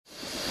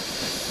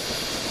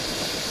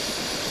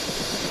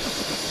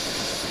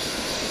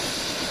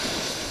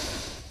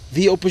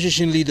The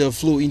opposition leader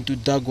flew into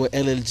Dagwa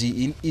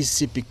LLG in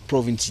East Sepik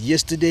province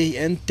yesterday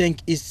and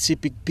thanked East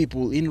Sepik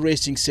people in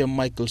raising Sir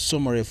Michael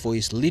Somare for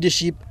his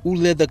leadership, who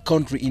led the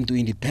country into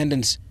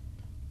independence.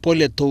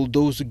 Polye told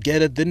those who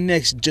gathered the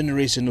next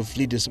generation of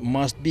leaders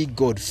must be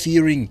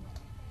God-fearing.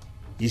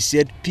 He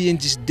said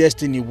PNG's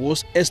destiny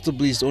was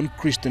established on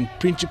Christian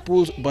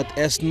principles but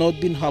has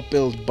not been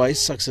upheld by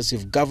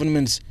successive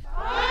governments.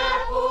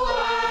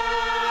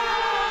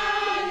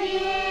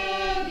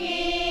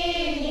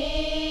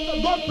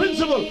 God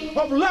principle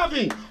of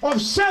loving,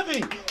 of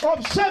serving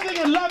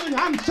and loving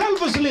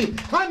unselfishly,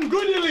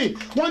 ungrudgingly.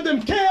 Want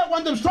them care,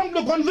 want them strong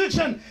to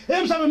conviction.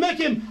 Aims to make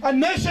him a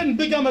nation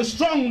become a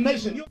strong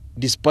nation.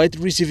 Despite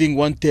receiving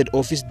 1/3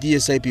 of his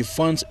DSIP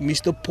funds,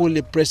 Mr.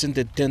 Polye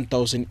presented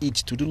 10,000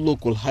 each to the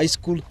local high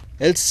school,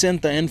 health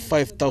center and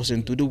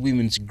 5,000 to the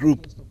women's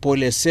group.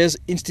 Polye says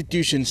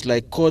institutions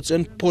like courts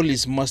and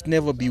police must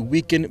never be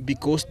weakened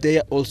because they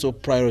are also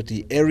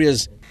priority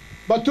areas.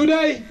 But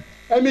today,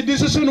 I made a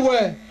decision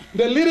where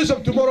the leaders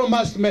of tomorrow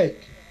must make.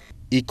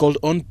 He called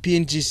on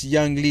PNG's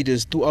young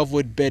leaders to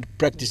avoid bad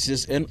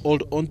practices and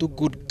hold on to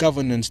good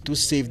governance to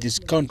save this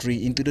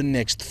country into the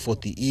next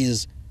 40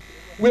 years.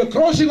 We're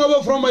crossing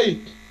over from a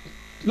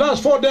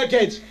last 4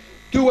 decades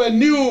to a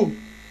new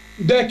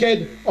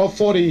decade of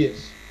 40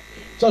 years.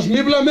 So as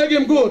people make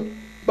him good,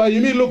 but you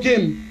need to look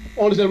him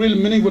on a real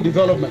meaningful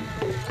development.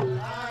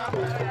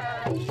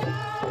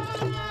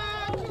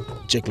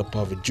 Jekla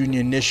Pava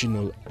Jr.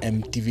 National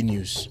EMTV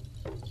News.